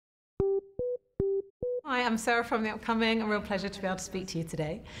Hi, I'm Sarah from The Upcoming. A real pleasure to be able to speak to you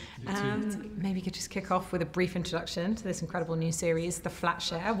today. Maybe you could just kick off with a brief introduction to this incredible new series, The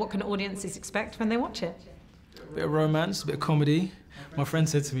Flatshare. What can audiences expect when they watch it? A bit of romance, a bit of comedy. My friend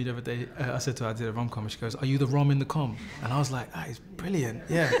said to me the other day, I said to her I did a rom-com, and she goes, "Are you the rom in the com?" And I was like, "That is brilliant,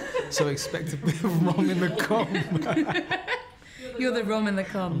 yeah." So expect a bit of rom in the com. You're the rom in the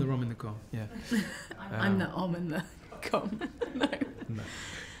com. I'm the rom in the com, yeah. I'm the om in the com. No.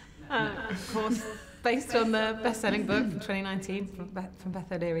 Of course, based on the best-selling book from 2019 from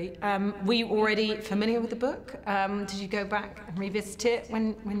Beth O'Leary. Were you already familiar with the book? Did you go back and revisit it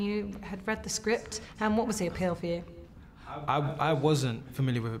when you had read the script? What was the appeal for you? I wasn't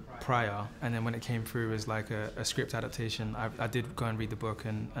familiar with it prior, and then when it came through as like a script adaptation, I did go and read the book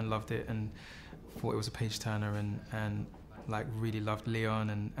and loved it and thought it was a page turner and like really loved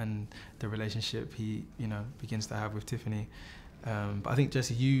Leon and the relationship he begins to have with Tiffany. But I think,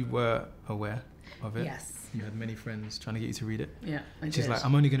 Jessie, you were aware of it. Yes. You had many friends trying to get you to read it. Yeah, I did. She's like,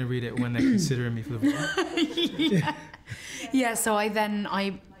 I'm only going to read it when they're considering me for the role. Yeah, so I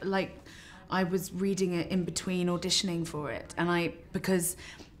was reading it in between auditioning for it, and because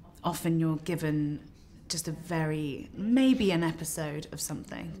often you're given just maybe an episode of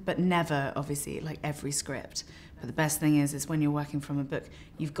something, but never, obviously, like every script. But the best thing is when you're working from a book,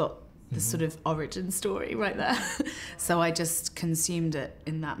 you've got the sort of origin story right there. So I just consumed it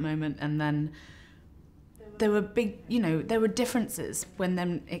in that moment, and then there were there were differences when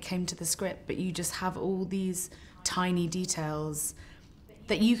then it came to the script, but you just have all these tiny details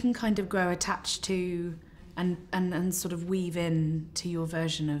that you can kind of grow attached to and sort of weave in to your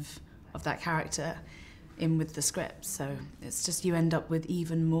version of that character in with the script. So it's just you end up with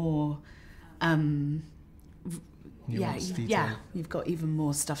even more you've got even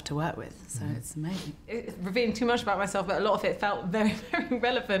more stuff to work with, so it's amazing. It's revealing too much about myself, but a lot of it felt very, very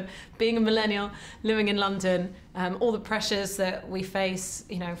relevant. Being a millennial, living in London, all the pressures that we face,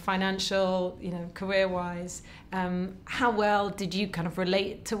 financial, career-wise. How well did you kind of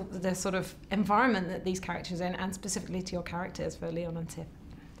relate to the sort of environment that these characters are in, and specifically to your characters for Leon and Tiff?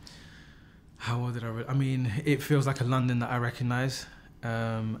 How well did I mean, it feels like a London that I recognise,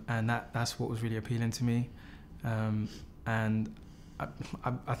 and that's what was really appealing to me. And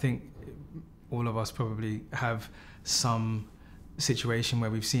I think all of us probably have some situation where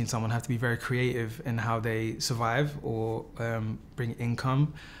we've seen someone have to be very creative in how they survive or bring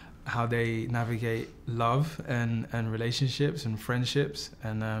income, how they navigate love and relationships and friendships,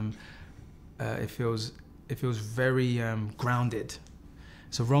 and it feels very grounded.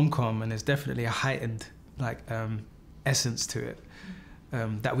 It's a rom-com, and there's definitely a heightened essence to it.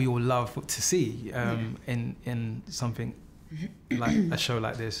 That we all love to see in something like a show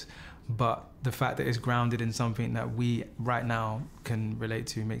like this, but the fact that it's grounded in something that we right now can relate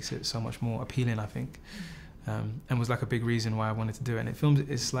to makes it so much more appealing, I think, and was like a big reason why I wanted to do it. And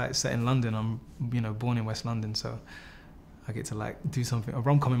it's like set in London. I'm born in West London, so I get to do something, a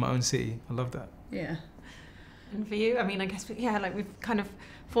rom-com in my own city. I love that. Yeah. And for you, I mean, I guess, we've kind of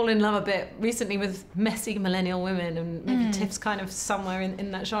fallen in love a bit recently with messy millennial women, and maybe Tiff's kind of somewhere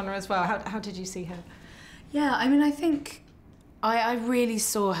in that genre as well. How did you see her? Yeah, I mean, I think I really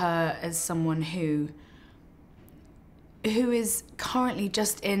saw her as someone who is currently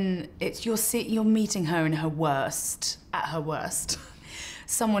just you're meeting her in her worst, at her worst.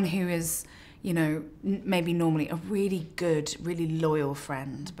 Someone who is, maybe normally a really good, really loyal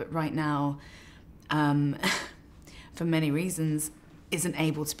friend, but right now, for many reasons, isn't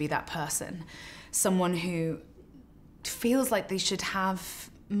able to be that person. Someone who feels like they should have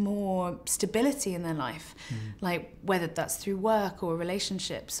more stability in their life, like whether that's through work or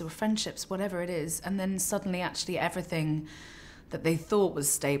relationships or friendships, whatever it is, and then suddenly actually everything that they thought was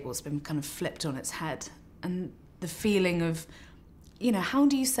stable has been kind of flipped on its head. And the feeling of, how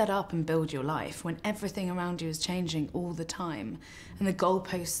do you set up and build your life when everything around you is changing all the time, and the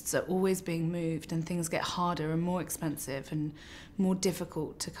goalposts are always being moved, and things get harder and more expensive and more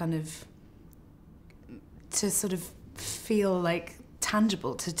difficult to sort of feel like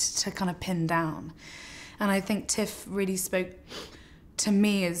tangible, to kind of pin down. And I think Tiff really spoke to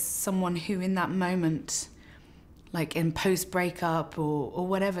me as someone who in that moment, like in post-breakup or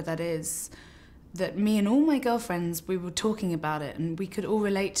whatever that is, that me and all my girlfriends, we were talking about it, and we could all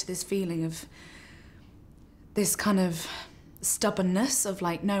relate to this feeling of this kind of stubbornness of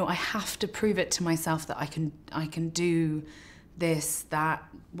like, no, I have to prove it to myself that I can do this, that,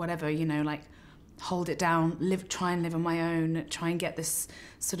 whatever, hold it down, try and live on my own, try and get this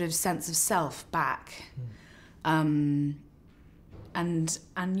sort of sense of self back. And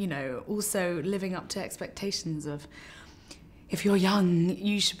also living up to expectations of, if you're young,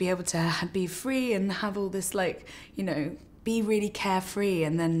 you should be able to be free and have all this, like, you know, be really carefree,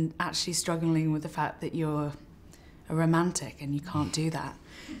 and then actually struggling with the fact that you're a romantic and you can't do that.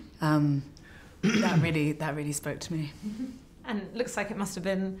 That really spoke to me. And it looks like it must have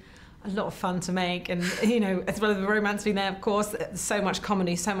been a lot of fun to make, and, you know, as well as the romance being there, of course, so much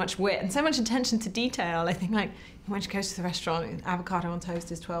comedy, so much wit, and so much attention to detail. I think, like, when she goes to the restaurant, avocado on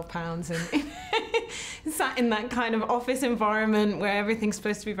toast is £12, and sat in that kind of office environment where everything's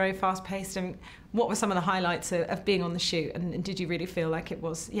supposed to be very fast-paced. And what were some of the highlights of being on the shoot, and did you really feel like it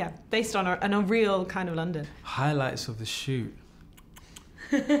was, based on a real kind of London? Highlights of the shoot.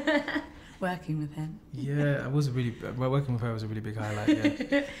 Working with him. Yeah, working with her was a really big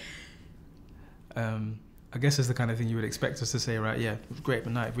highlight, yeah. I guess it's the kind of thing you would expect us to say, right? Yeah, it was great,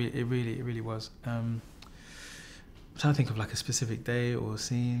 but no, it really was. I'm trying to think of like a specific day or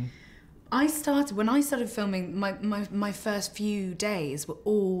scene. When I started filming, my first few days were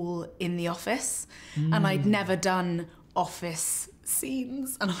all in the office, and I'd never done office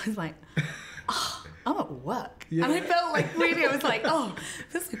scenes, and I was like, oh, I'm at work. Yeah. And I felt like really, I was like, oh,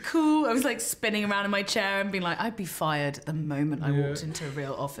 this is cool. I was like spinning around in my chair and being like, I'd be fired the moment I walked into a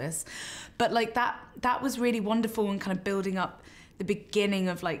real office. But like that was really wonderful, and kind of building up the beginning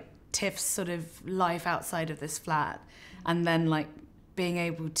of like Tiff's sort of life outside of this flat. And then like being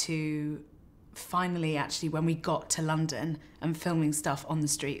able to finally, actually, when we got to London and filming stuff on the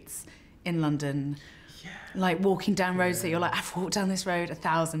streets in London, like walking down roads that you're like, I've walked down this road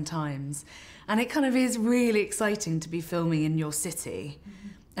 1,000 times. And it kind of is really exciting to be filming in your city,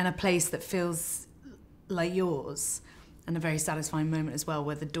 and a place that feels like yours, and a very satisfying moment as well,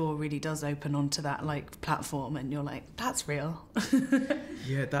 where the door really does open onto that like platform, and you're like, that's real.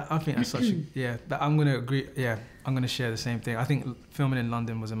 Yeah, I think that's such that I'm gonna agree. Yeah, I'm gonna share the same thing. I think filming in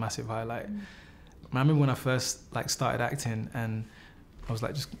London was a massive highlight. I remember when I first like started acting, and I was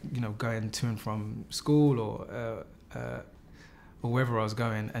like just, you know, going to and from school or wherever I was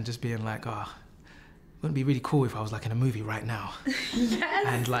going, and just being like, wouldn't it be really cool if I was like in a movie right now? Yes,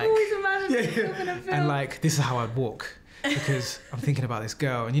 and like, always imagine yourself in a film. And like, this is how I'd walk, because I'm thinking about this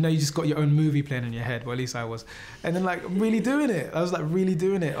girl, and you know, you just got your own movie playing in your head. Well, at least I was. And then like really doing it. I was like really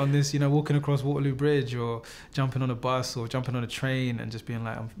doing it on this, you know, walking across Waterloo Bridge, or jumping on a bus, or jumping on a train, and just being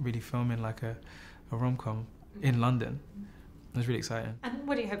like, I'm really filming like a rom-com in London. It was really exciting. And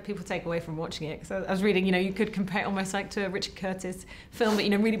what do you hope people take away from watching it? Because I was reading, you know, you could compare it almost like to a Richard Curtis film that, you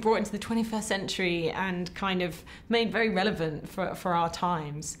know, really brought into the 21st century and kind of made very relevant for our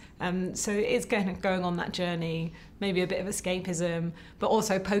times. So it's going on that journey, maybe a bit of escapism, but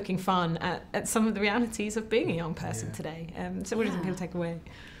also poking fun at some of the realities of being a young person today. So what do you think people take away?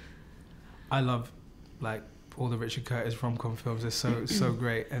 I love, like, all the Richard Curtis rom-com films. They're so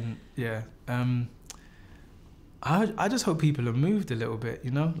great. And I just hope people are moved a little bit, you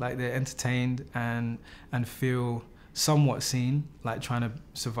know, like they're entertained and feel somewhat seen, like trying to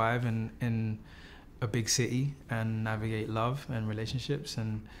survive in a big city and navigate love and relationships.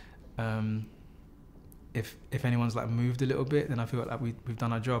 And if anyone's like moved a little bit, then I feel like we've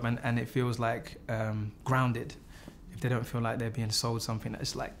done our job, and it feels like grounded. If they don't feel like they're being sold something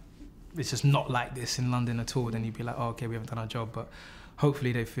that's like, it's just not like this in London at all, then you'd be like, oh, okay, we haven't done our job. But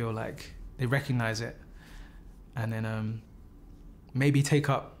hopefully they feel like they recognize it, and then maybe take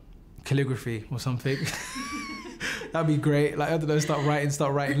up calligraphy or something. That'd be great. Like, I don't know, start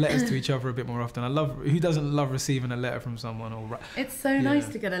writing letters to each other a bit more often. Who doesn't love receiving a letter from someone? It's so nice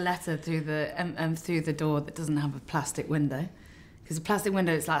to get a letter through the door that doesn't have a plastic window, because a plastic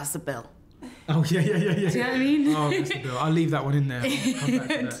window, it's like, that's a bill. Oh yeah. Do you know what I mean? Oh, that's the bill. I'll leave that one in there. I'll come back to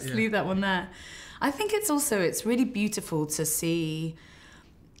that, Just leave that one there. I think it's really beautiful to see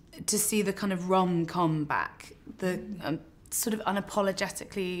the kind of rom-com back, the sort of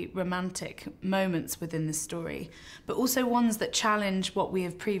unapologetically romantic moments within the story, but also ones that challenge what we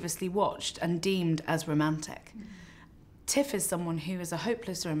have previously watched and deemed as romantic. Tiff is someone who is a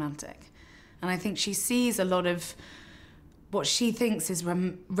hopeless romantic, and I think she sees a lot of what she thinks is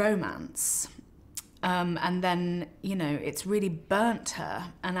romance, and then, you know, it's really burnt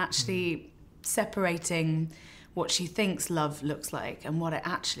her, and actually separating what she thinks love looks like and what it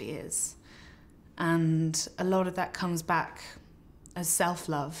actually is. And a lot of that comes back as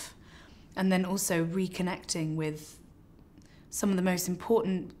self-love, and then also reconnecting with some of the most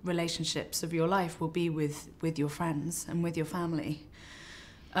important relationships of your life will be with your friends and with your family.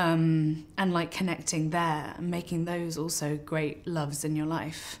 And like connecting there and making those also great loves in your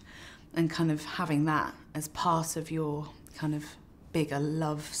life, and kind of having that as part of your kind of bigger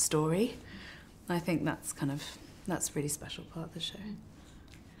love story. I think that's a really special part of the show.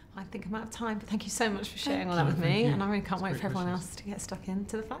 I think I'm out of time, but thank you so much for sharing all that you. with Thank me, you. and I really can't It's wait great for everyone questions. else to get stuck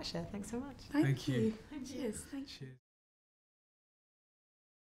into the Flatshare. Thanks so much. Thank you. Cheers. Thank you. Cheers.